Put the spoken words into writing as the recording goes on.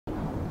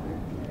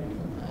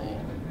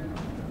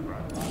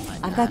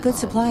I've got good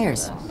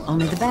suppliers.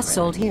 Only the best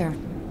sold here.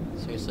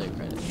 Seriously,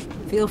 credit.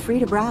 Feel free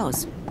to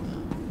browse.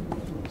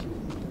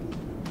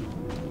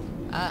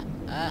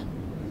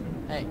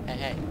 Hey.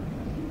 Okay.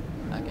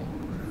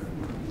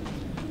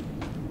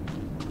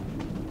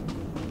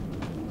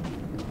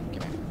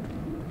 Come here.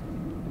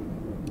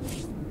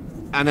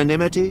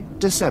 Anonymity,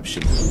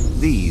 deception.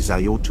 These are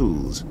your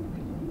tools.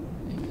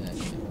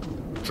 Exactly.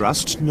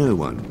 Trust no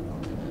one.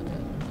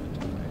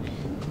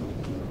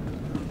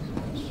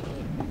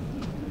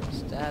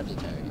 Stabs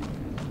target.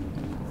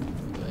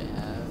 Do I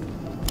have? I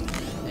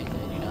think I do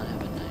not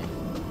have a knife.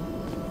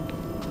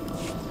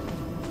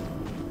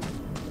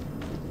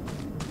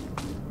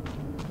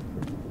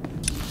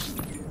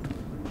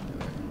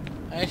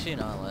 Actually,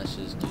 no. Let's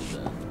just do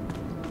the.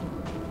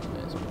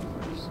 This one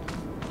first.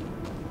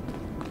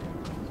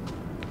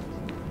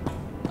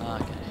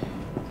 Okay.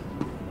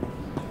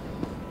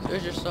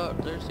 So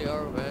there's the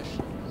Arabic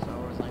Star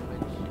Wars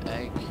language.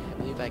 I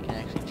believe I can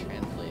actually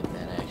translate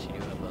that. I actually do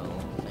have a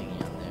little thingy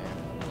on there.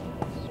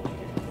 It's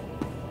weird.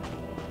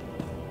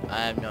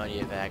 I have no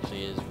idea if it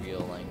actually is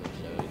real language,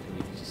 though. It could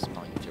be just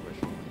spelling gibberish.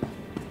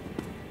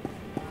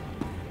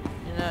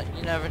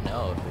 You never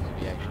know if it could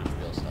be actually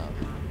real stuff.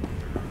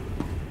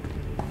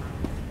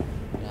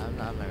 Yeah, I'm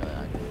not really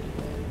not gonna do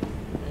that.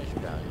 Finish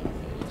bounty on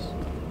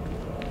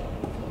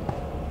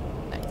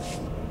face.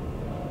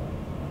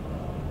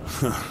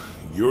 Nice.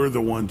 You're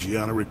the one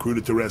Gianna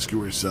recruited to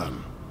rescue her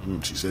son.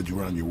 She said you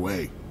were on your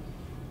way.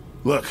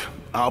 Look,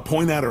 I'll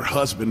point out her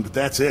husband, but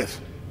that's it.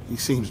 He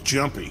seems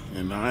jumpy,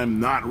 and I'm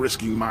not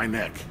risking my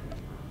neck.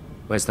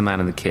 Where's the man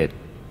and the kid?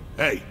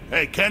 Hey,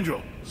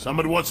 Kendrell,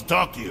 somebody wants to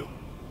talk to you.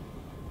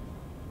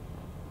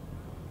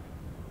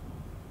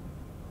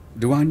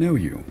 Do I know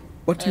you?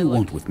 What do you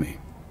want with me?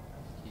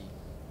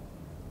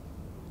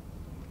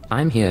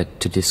 I'm here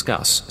to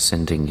discuss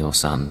sending your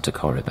son to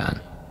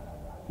Korriban.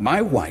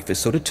 My wife is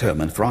so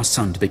determined for our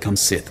son to become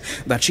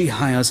Sith that she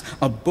hires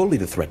a bully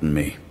to threaten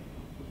me.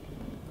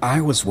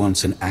 I was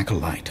once an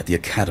acolyte at the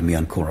Academy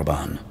on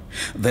Korriban.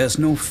 There's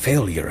no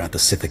failure at the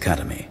Sith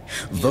Academy.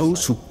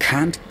 Those who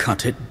can't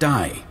cut it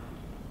die.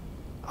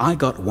 I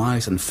got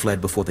wise and fled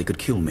before they could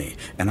kill me,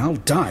 and I'll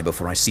die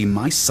before I see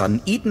my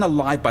son eaten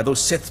alive by those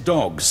Sith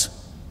dogs.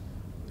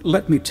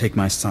 Let me take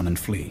my son and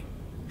flee.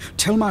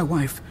 Tell my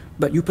wife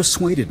that you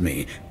persuaded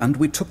me, and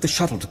we took the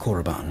shuttle to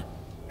Korriban.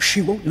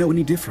 She won't know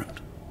any different.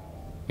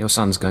 Your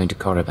son's going to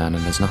Korriban, and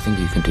there's nothing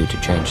you can do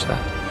to change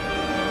that.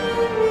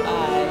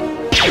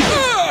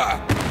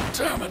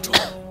 Damn it!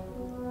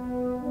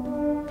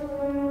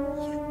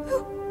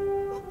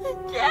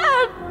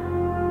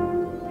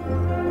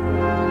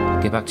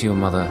 Get back to your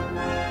mother.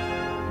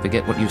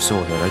 Forget what you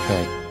saw here,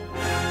 okay?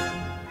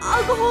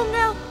 I'll go home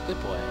now.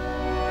 Good boy.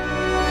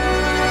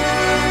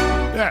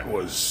 That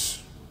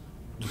was...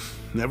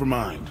 Never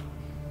mind.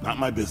 Not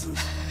my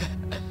business.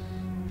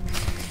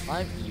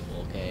 I'm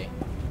evil, okay?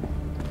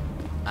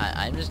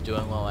 I'm just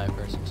doing what my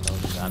person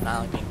told me. I'm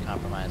not like being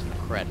compromised for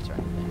credits or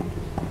anything.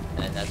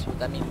 And that's what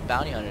that means.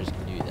 Bounty hunters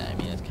can do that. I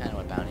mean, that's kind of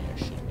what bounty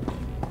hunters should be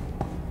doing.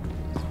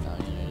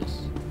 Bounty hunters.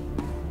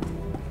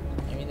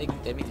 I mean, they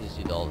just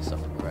do all the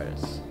stuff for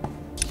credits.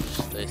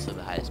 They still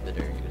the highest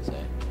bidder, you could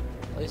say.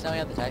 At least now we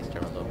have the tax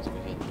terminals open, so we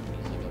can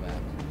easily go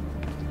back.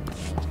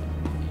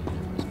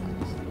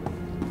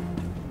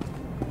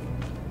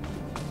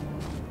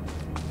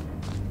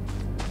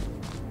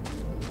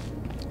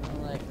 I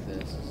like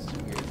this. It's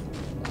weird.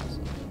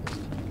 Awesome. It's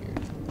kind of weird.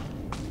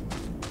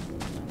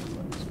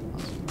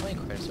 Awesome. How many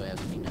credits do I have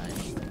to be 9?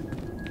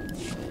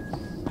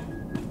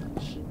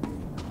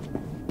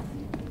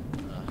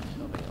 A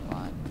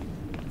lot.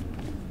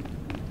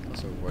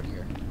 Also reward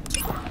here.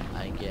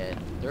 I get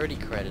 30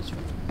 credits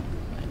from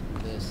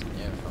like this,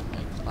 and from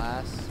my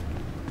class.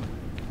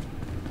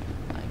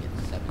 I get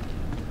 70.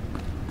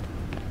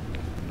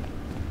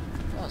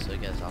 Oh, so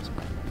it gets awesome.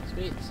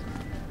 Sweet.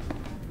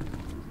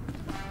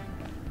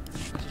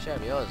 So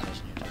shabby. Oh, this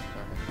mission here too.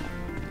 Perfect.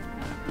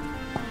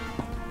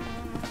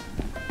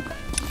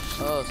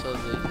 Oh, so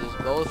there's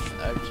both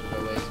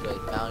actual ways, but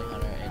bounty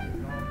hunter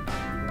and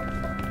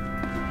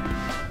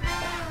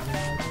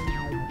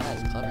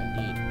that's clever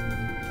indeed.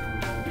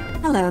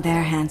 Hello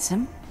there,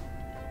 handsome.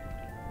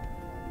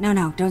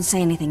 No, don't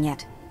say anything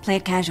yet. Play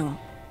it casual.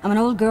 I'm an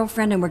old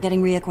girlfriend and we're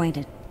getting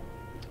reacquainted.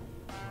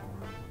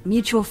 A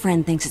mutual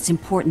friend thinks it's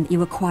important that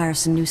you acquire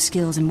some new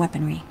skills and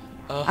weaponry.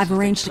 I've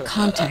arranged a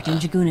contact in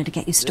Jaguna to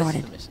get you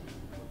started.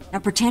 Now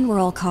pretend we're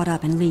all caught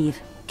up and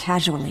leave,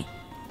 casually.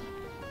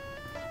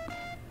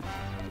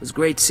 It was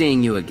great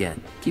seeing you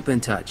again. Keep in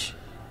touch.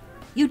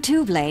 You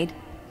too, Blade.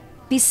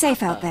 Be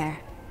safe out there.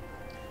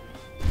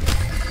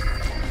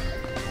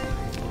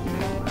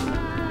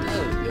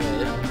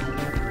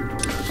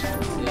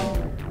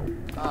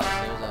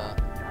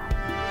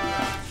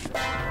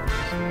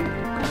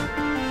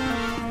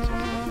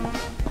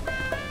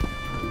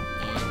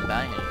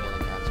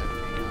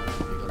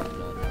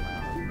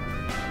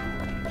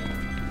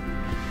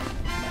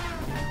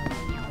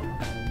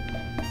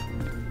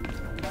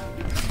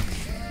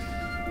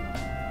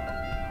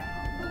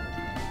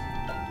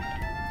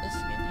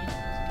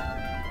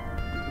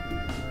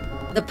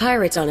 The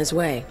pirate's on his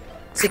way.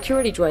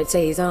 Security droids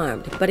say he's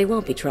armed, but he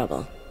won't be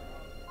trouble.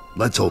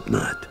 Let's hope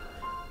not.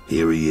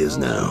 Here he is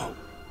now.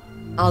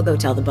 I'll go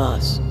tell the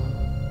boss.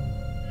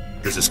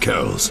 This is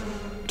Carol's.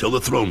 Tell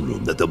the throne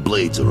room that the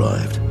Blades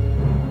arrived.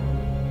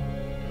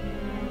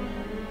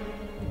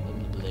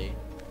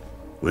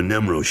 When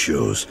Nemro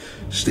shows,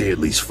 stay at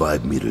least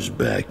 5 meters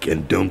back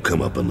and don't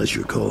come up unless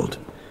you're called.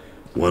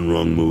 One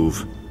wrong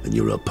move, and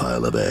you're a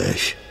pile of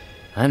ash.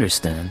 I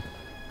understand.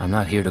 I'm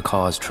not here to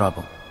cause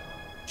trouble.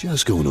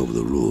 Just going over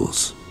the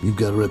rules. You've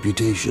got a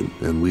reputation,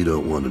 and we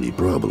don't want any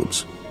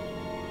problems.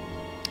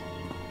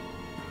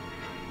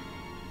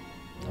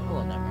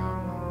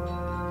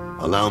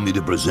 Allow me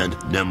to present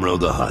Nemro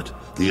the Hutt,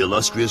 the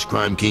illustrious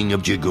crime king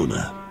of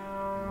Jaguna.